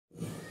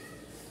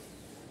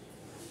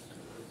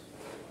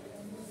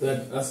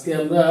আজকে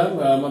আমরা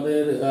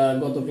আমাদের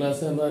গত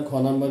ক্লাসে আমরা খ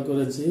নাম্বার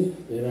করেছি,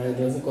 এর আগের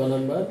ক্লাসে ক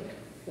নাম্বার।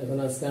 এখন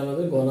আজকে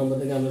আমাদের গ নাম্বার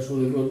থেকে আমরা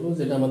শুরু করব,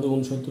 যেটা আমাদের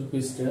 69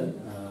 পৃষ্ঠা।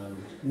 আর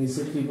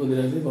নিচে কি পদে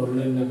রাখি গড়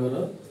নির্ণয়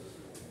করো।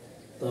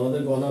 তো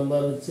আমাদের গ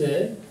নাম্বার হচ্ছে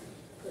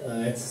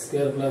x²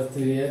 +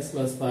 3x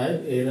 + 5,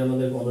 এর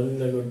আমাদের গড়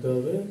নির্ণয় করতে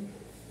হবে।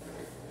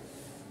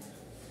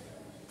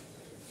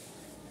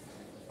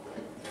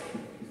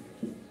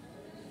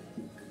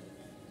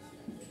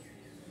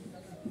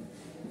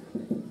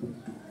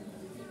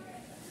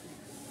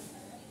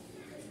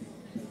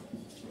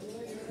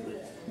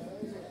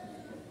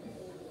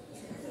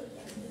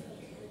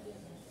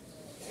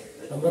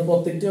 আমরা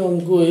প্রত্যেকটা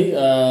অঙ্কই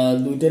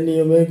দুইটা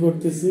নিয়মে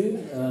করতেছি।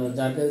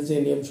 যার কাছে যে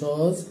নিয়ম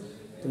সহজ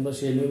তোমরা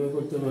সেই নিয়মে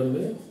করতে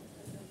পারবে।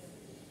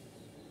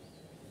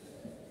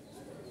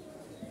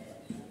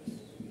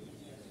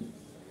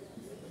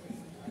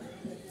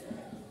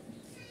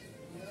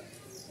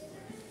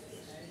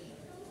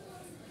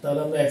 তাহলে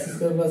আমরা x²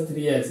 +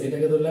 3x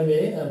এটাকে ধরলাম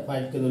a আর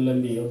 5 কে ধরলাম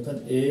b, অর্থাৎ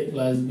a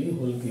 + b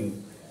হোল কিউব।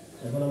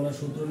 এখন আমরা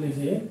সূত্র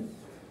লিখি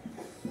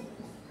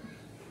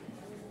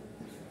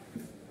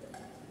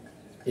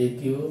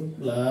a³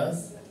 +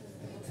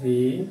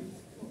 3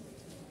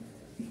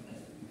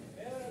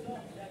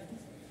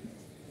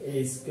 a²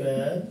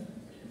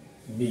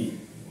 b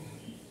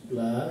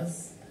 +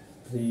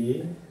 3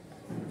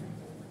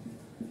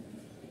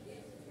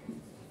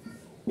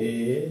 a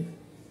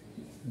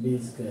b²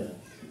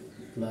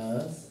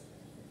 plus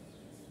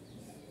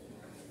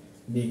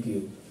b³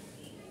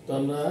 তো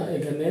আমরা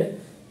এখানে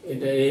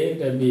এটা a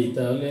এটা b,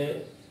 তাহলে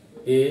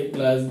a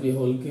 + b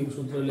হোল কিউব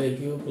সূত্র হলো a³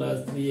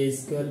 +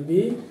 3a² b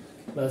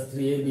 +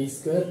 3ab²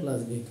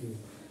 + b³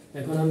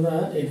 এখন আমরা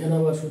এখানে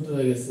আবার সূত্র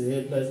হয়ে গেছে a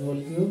 + হোল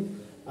কিউব,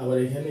 আবার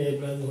এখানে a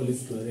 + হোল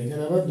স্কয়ার,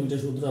 এখানে আবার দুটো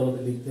সূত্র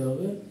আমাদের লিখতে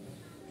হবে।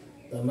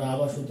 তো আমরা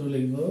আবার সূত্র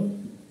লিখব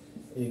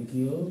a³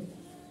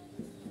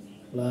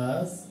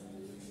 +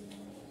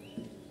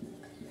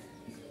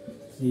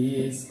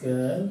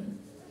 3a²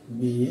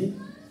 b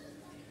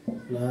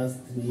 +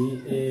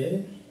 3ab²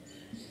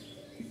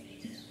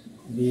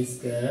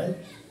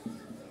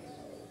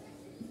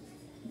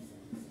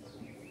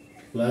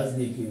 plus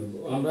b³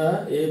 আমরা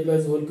a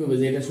 + হোল কিউবে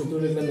যেটা সূত্র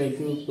লিখলাম a³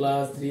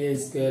 +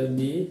 3a² b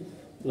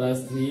 +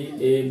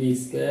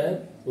 3ab²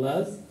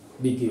 plus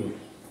b³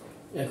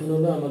 এখন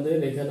হলো আমাদের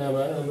এখানে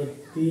আবার আমরা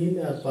 3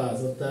 আর 5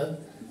 অর্থাৎ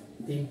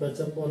 3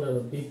 5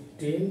 15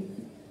 15,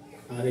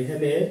 আর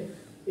এখানে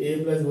a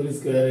 + হোল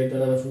স্কয়ার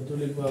এটার আবার সূত্র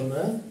লিখব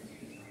আমরা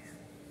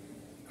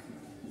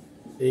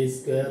a² +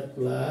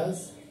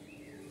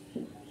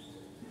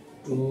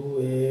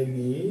 2ab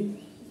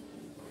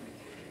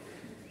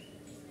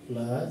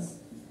প্লাস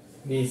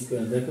b²।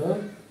 দেখো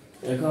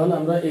এখন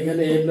আমরা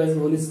এখানে a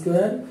 + হোল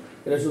স্কয়ার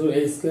এটা শুধু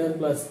a²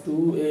 +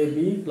 2ab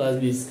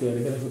 + b²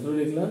 এখানে সূত্র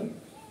লিখলাম।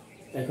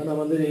 এখন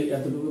আমাদের এই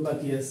এতটুকু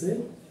বাকি আছে,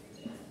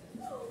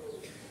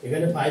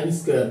 এখানে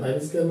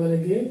 5² মানে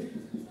কি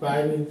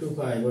 5 ×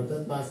 5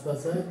 অর্থাৎ 5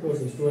 5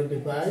 25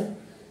 25,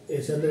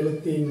 এর সাথে হলো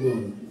 3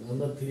 গুণ,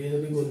 আমরা 3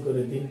 যদি গুণ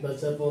করি 3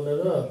 5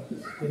 15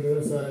 3 গুণ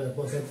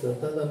 75,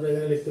 অর্থাৎ আমরা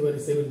এখানে লিখতে পারি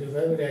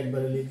 75, এটা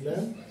একবারে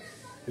লিখলাম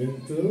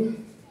into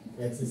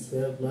x²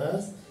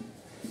 +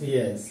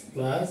 3x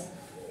plus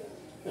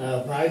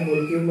 5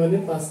 whole cube মানে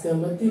 5 কে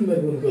আমরা 3 বার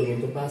গুণ করব।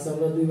 তো 5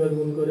 আমরা 2 বার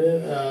গুণ করে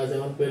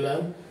যেমন পেলাম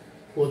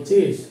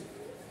 25,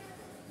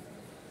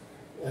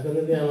 এখন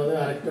যদি আমাদের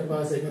আরেকটা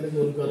 5 এখানে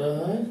গুণ করা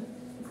হয়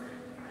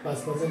 5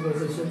 5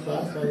 25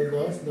 5 5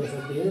 10 10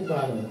 দিয়ে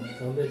 12,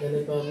 আমরা এখানে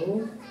পাবো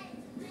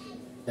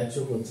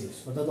 125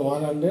 অর্থাৎ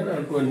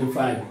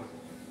 125।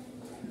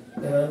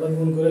 এবার আমরা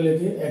গুণ করে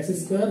লিখি x²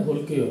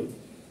 whole cube.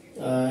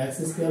 x²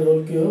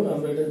 whole cube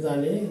আমরা এটা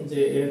জানি যে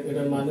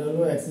এটার মানে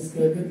হলো x²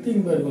 কে 3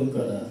 বার গুণ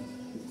করা।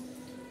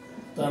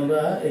 তো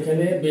আমরা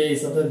এখানে বেস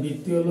অর্থাৎ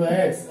ভিত্তি হলো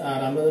x, আর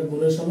আমাদের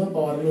গুণের সময়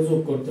পাওয়ার গুলো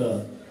যোগ করতে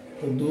হয়।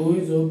 তো 2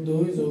 + 2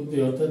 + 2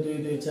 অর্থাৎ 2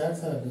 2 4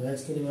 4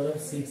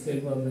 x⁻6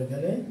 লিখব আমরা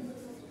এখানে,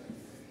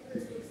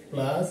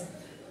 প্লাস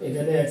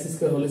এখানে x²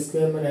 হোল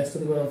স্কয়ার মানে x⁴,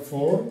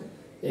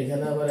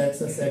 এখানে আবার x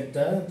আছে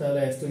একটা, তাহলে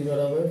x⁵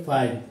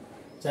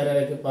 4 আর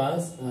 1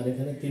 5, আর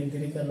এখানে 3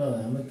 3 9,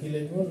 আমরা কি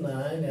লিখব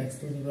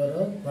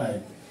 9x⁵,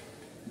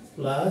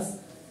 প্লাস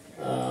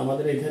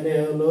আমাদের এখানে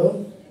হলো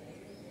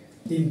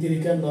 3 3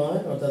 9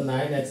 অর্থাৎ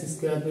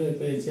 9x²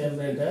 পেয়েছি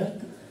আমরা এটা,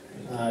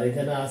 আর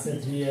এখানে আছে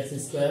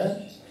 3x²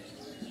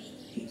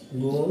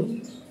 গুণ,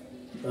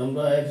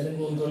 আমরা এখানে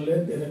গুণ করলে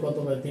এটা কত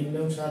হয় 3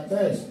 9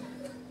 27,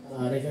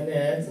 আর এখানে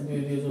x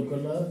 2 দিয়ে যোগ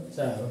করলে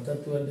 4 অর্থাৎ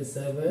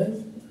 27x⁴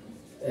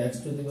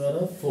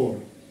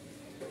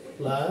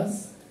 plus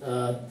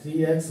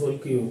 3x whole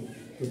cube.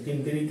 তো 3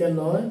 3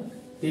 9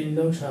 3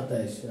 9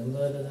 27,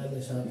 আমরা এটা জানি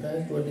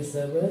 27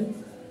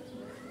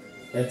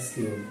 27x³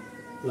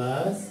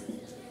 প্লাস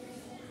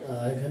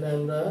এখানে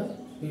আমরা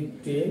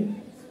 15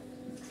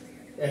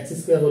 x²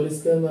 হোল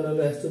স্কয়ার মানে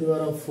হলো x⁴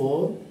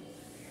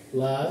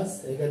 প্লাস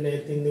এখানে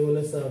 3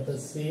 গুণে 4 অর্থাৎ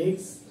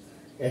 6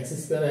 x²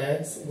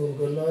 x গুণ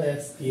করলো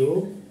x³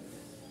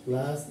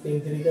 plus 3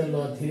 3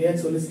 9 3x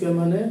whole square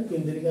মানে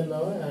 3 3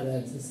 9 আর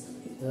x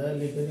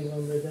লিখে দিব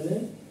আমরা এখানে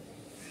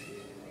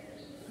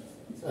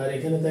আর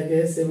এখানে থাকে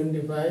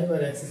 75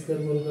 আর x স্কয়ার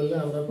গুণ করলে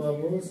আমরা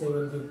পাবো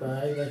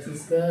 75 x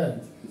square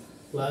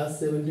plus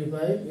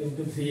 75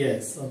 into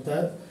 3x,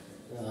 অর্থাৎ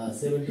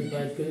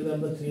 75 কে যদি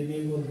আমরা 3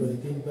 দিয়ে গুণ করি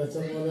 3 5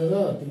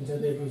 15, 3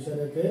 7 21 আর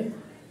 1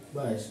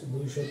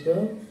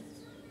 22,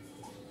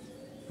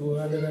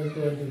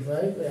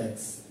 225x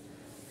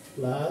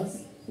plus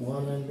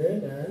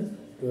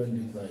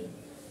 125.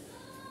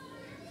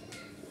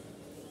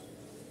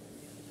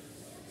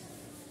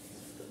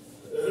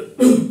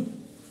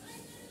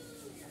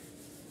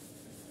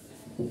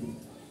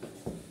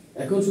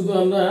 এখন শুধু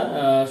আমরা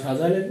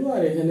সাজায় লিখবো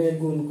আর এখানে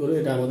গুণ করে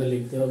এটা আমাদের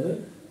লিখতে হবে।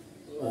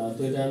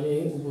 তো এটা আমি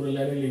উপরের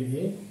লাইনে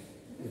লিখি,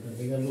 এটা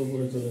থেকে আমরা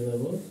উপরে চলে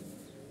যাব।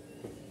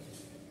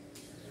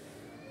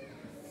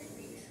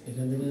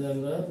 এখান থেকে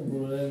আমরা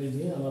উপরের লাইনে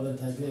লিখি, আমাদের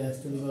থাকে x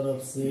to the power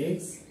of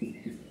 6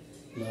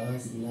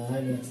 plus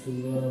 9x to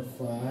the power of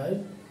 5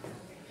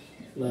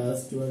 plus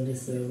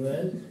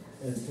 27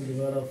 x to the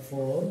power of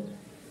 4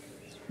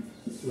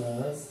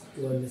 plus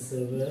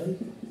 27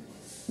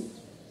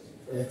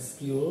 x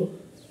cube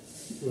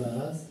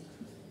plus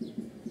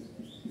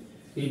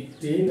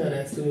 15 R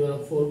x to the power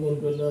of 4 গুণ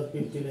করলে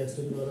 15 x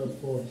to the power of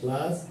 4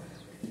 plus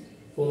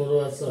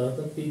 15 আছে,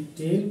 অর্থাৎ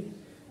 15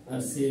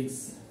 আর 6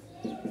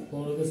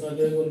 15 কে 6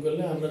 দিয়ে গুণ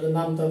করলে আমরা যে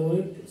নামটা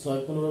বলি 6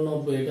 15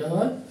 90 এটা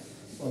হয়,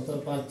 অর্থাৎ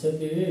 5 6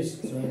 30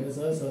 6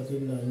 6 6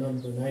 3 9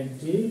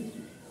 90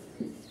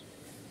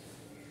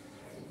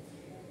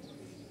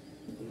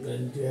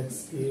 90x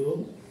কিউব।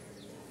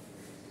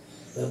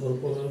 তারপর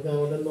 15 কে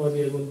আমাদের 9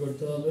 দিয়ে গুণ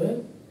করতে হবে,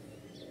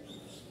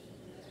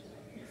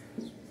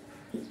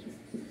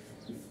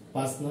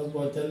 5 9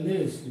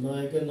 45,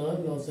 9 কে 9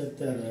 9 7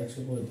 13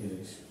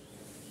 135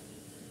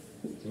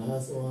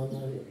 plus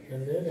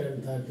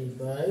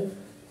 135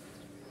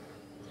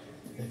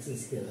 x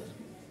স্কয়ার।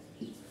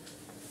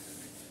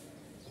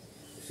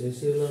 শেষ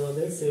হলো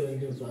আমাদের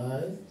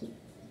 75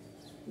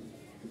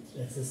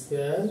 x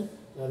স্কয়ার,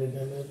 আর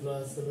এখানে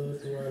প্লাস হলো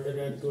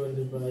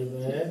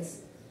 225x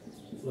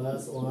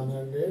plus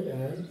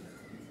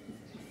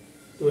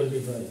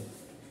 125।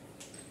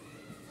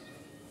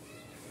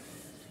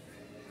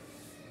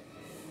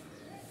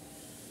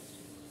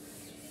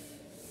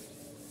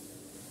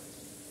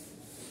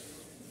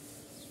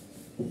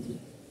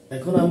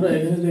 এখন আমরা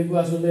এখানে দেখবো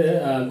আসলে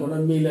কোন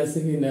মিল আছে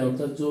কিনা,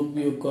 অর্থাৎ যোগ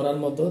বিয়োগ করার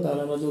মতো।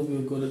 তাহলে আমরা যোগ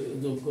বিয়োগ করে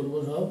যোগ করব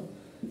সব।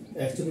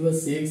 x to the power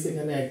 6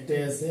 এখানে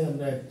একটাই আছে,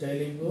 আমরা একটাই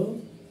লিখব,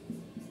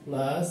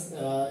 plus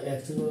x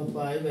to the power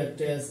 5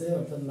 একটাই আছে,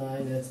 অর্থাৎ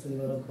 9x to the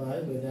power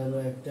 5 এটা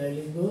আমরা একটাই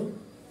লিখব,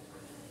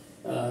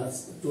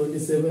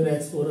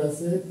 27x4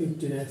 আছে,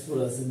 15x4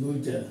 আছে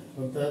দুইটা,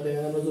 অর্থাৎ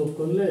এখানে আমরা যোগ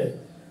করলে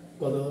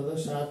কত হবে,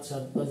 7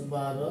 7 5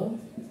 12,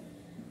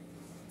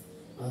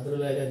 হাতের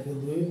লাগে 2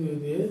 2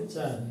 দিয়ে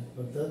 4,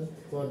 অর্থাৎ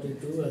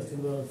 42 x to the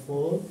power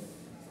 4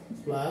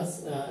 plus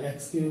x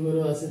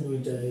কিউবেরও আছে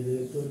দুইটা, এই যে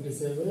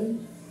 27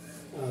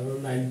 আর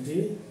 90।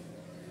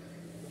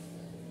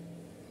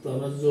 তো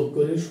আমরা যোগ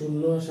করি,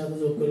 0 এর সাথে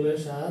যোগ করলে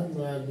 7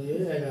 9 আর 2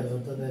 11,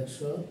 অর্থাৎ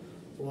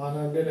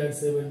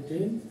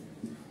 117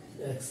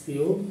 x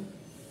cube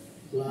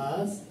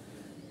plus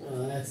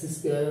x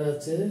square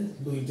আছে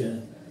দুইটা,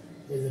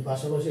 এই যে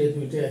পাশাপাশি এই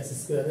দুইটা x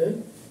স্কয়ারের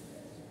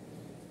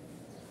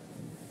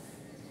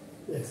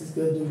x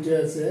স্কয়ার দুইটা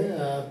আছে,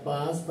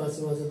 5 5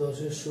 5 10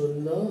 এর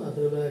 0,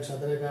 হাতের হলো 1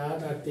 7 1 8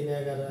 8 3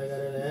 11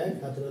 11 এর 1,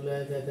 হাতের হলো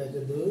 1 1 1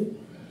 2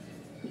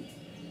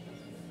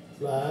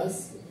 প্লাস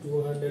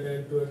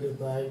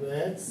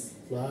 225x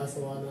প্লাস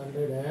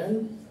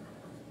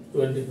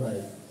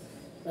 125।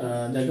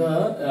 দেখো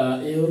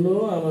এই হলো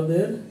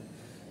আমাদের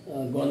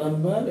গ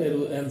নাম্বার, এর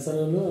অ্যানসার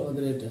হলো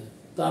আমাদের এটা।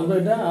 তো আমরা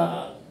এটা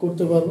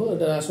করতে পারবো,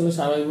 এটা আসলে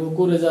স্বাভাবিকভাবে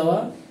করে যাওয়া,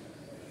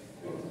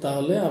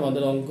 তাহলে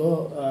আমাদের অঙ্ক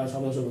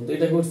সমস্যা করতে।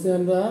 এটা করছি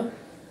আমরা,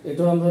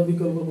 এটাও আমরা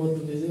বিকল্প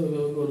পদ্ধতি যে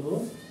ওইভাবে করবো।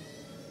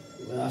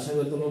 আশা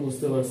করি তোমরা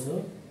বুঝতে পারছো।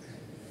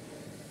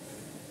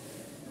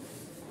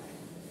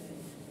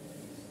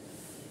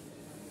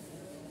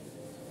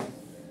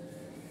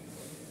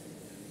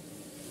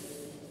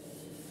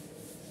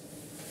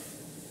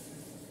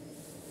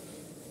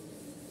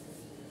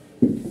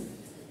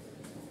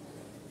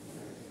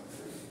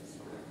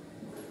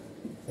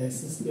 x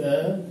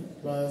square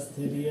plus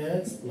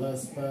 3x plus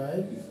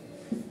 5।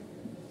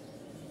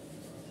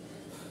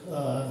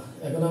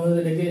 এখন আমাদের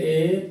এটাকে a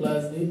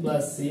plus b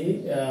plus c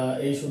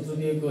এই সূত্র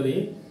দিয়ে করি,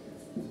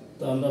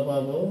 তো আমরা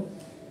পাবো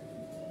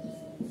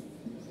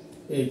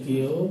a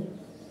cube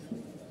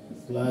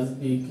plus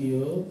b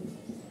cube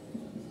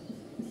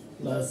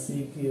plus c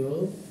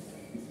cube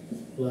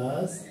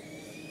plus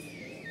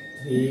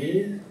 3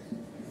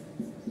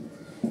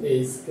 a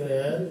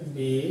square b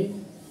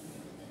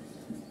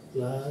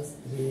plus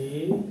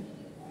 3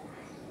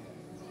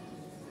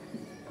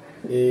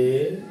 a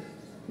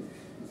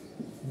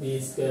b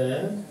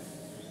square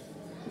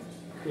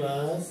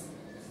plus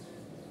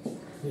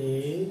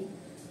 3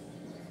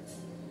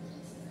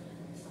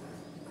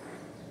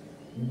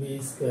 b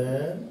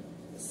square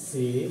c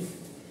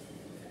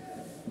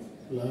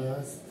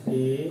plus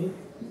 3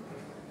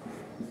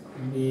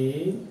 b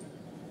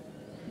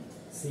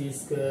c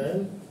square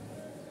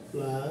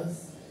plus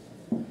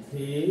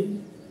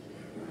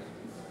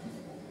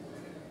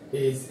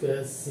 3a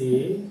square c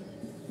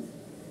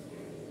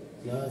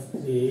plus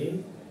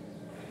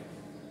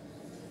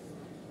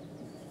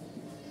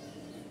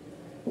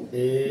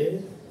 3a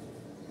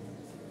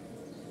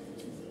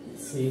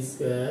c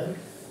square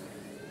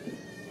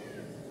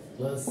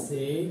plus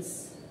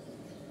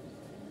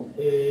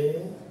 6a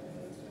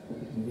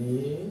b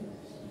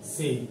c।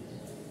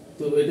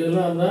 তো এটা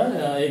হলো আমরা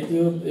a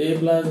cube a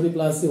plus b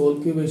plus c whole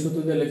cube এই সূত্র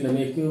দিয়ে লিখলাম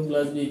a cube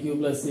plus b cube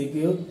plus c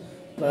cube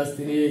plus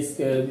 3a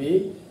square b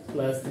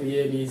plus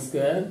 3ab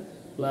square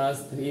plus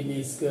 3b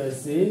square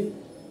c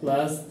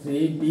plus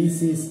 3bc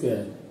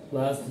square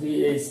plus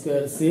 3a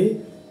square c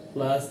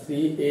plus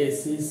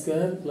 3ac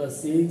square plus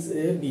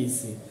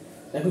 6abc।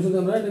 এখন শুধু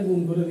আমরা এটা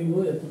গুণ করে দিব,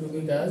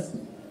 এতটুকুই কাজ।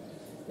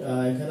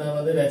 এখানে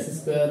আমাদের x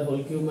স্কয়ার হোল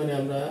কিউব মানে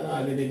আমরা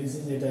আগে দেখেছি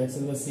যেটা x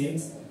এর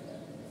 6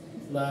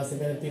 প্লাস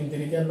এখানে 3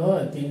 3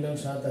 9 3 9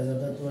 27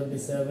 অর্থাৎ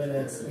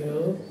 27x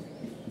কিউব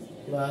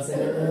প্লাস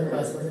এখানে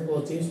 5 5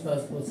 25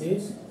 5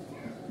 25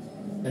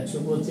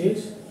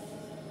 125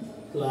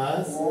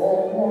 প্লাস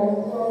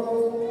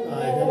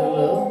এখানে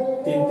হলো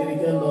 3 3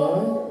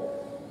 9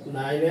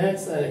 9x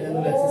আর এখানে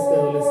হলো x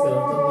স্কয়ার হোল স্কয়ার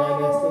অর্থাৎ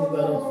 9x to the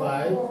power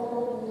 5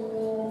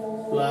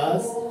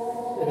 plus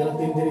এখানে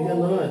 3 3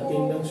 9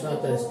 3 9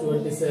 27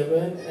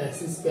 27x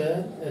স্কয়ার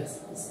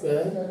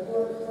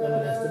তাহলে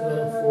x to the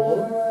power 4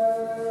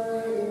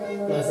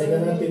 plus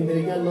এখানে 3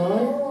 3 9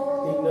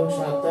 3 9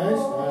 27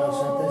 আর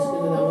 27 কে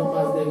যদি আমরা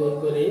 5 দিয়ে গুণ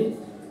করি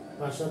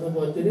 5 7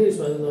 35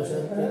 5 10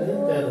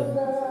 13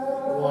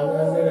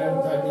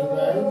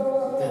 135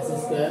 x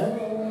স্কয়ার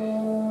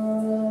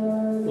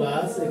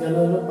প্লাস এখানে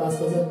হলো 5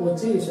 5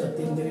 25 আর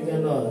 3 3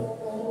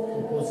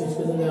 9 25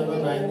 কে যদি আমরা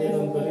 9 দিয়ে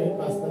গুণ করি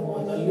 5 9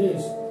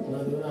 45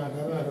 9 2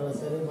 18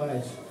 18 4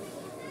 22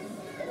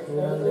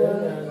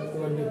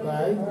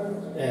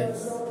 225x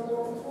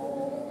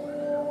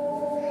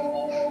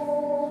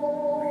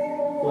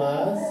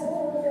প্লাস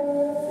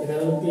এখানে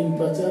হলো 3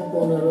 5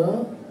 15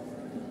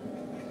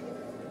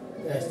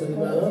 x to the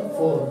power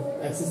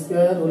 4 x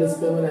square whole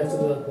square মানে x to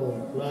the power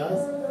 4 plus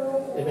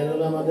এখানে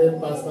হলো আমাদের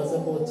 5 5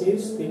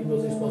 25 3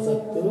 25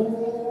 75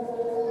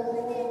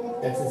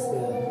 x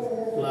স্কয়ার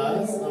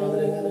প্লাস আমাদের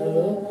এখানে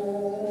হলো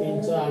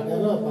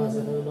 318 5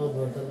 এখানে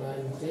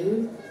 90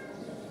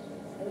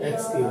 x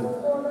কিউব।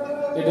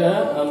 এটা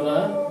আমরা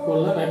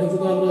করলাম। এখন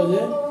শুধু আমরা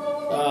যে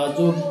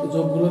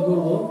যোগগুলো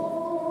করব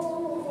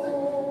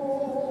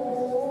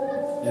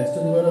x to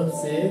the power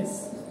 6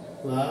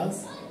 plus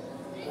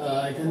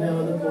এখানে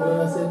আমাদের পড়ে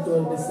আছে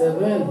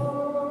 27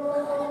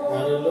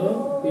 আর হলো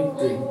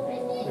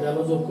 15 এটা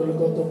আমরা যোগ করলে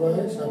কত পাই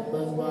 7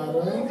 5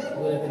 12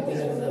 2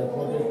 3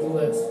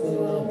 42x to the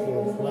power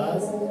 4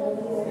 plus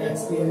x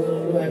cube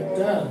হলো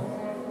একটা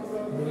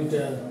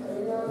দুইটা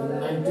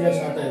 90 আর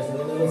 27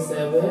 এটা হলো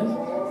 7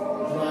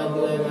 9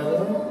 2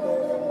 11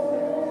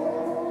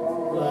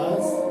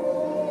 প্লাস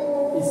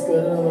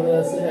স্কয়ার আমাদের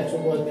আছে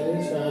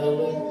 135 আর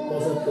হলো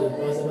 75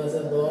 5 5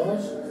 10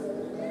 4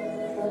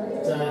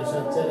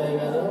 7 4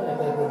 11 1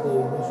 2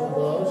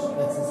 210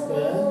 x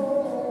স্কয়ার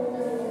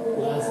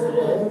প্লাস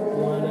হলো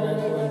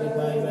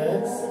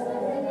 125x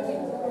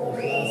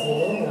প্লাস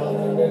হলো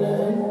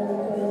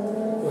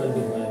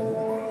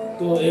 125।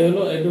 তো এই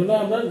হলো এটা হলো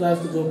আমরা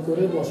জাস্ট যোগ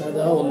করে বসায়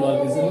দেওয়া, অন্য আর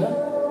কিছু না।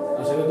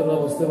 আশা করি তোমরা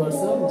বুঝতে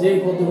পারছো। যে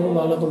পদ্ধতিগুলো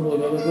ভালো তোমরা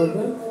ওইভাবে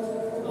করবে।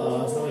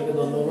 সবাইকে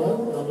ধন্যবাদ।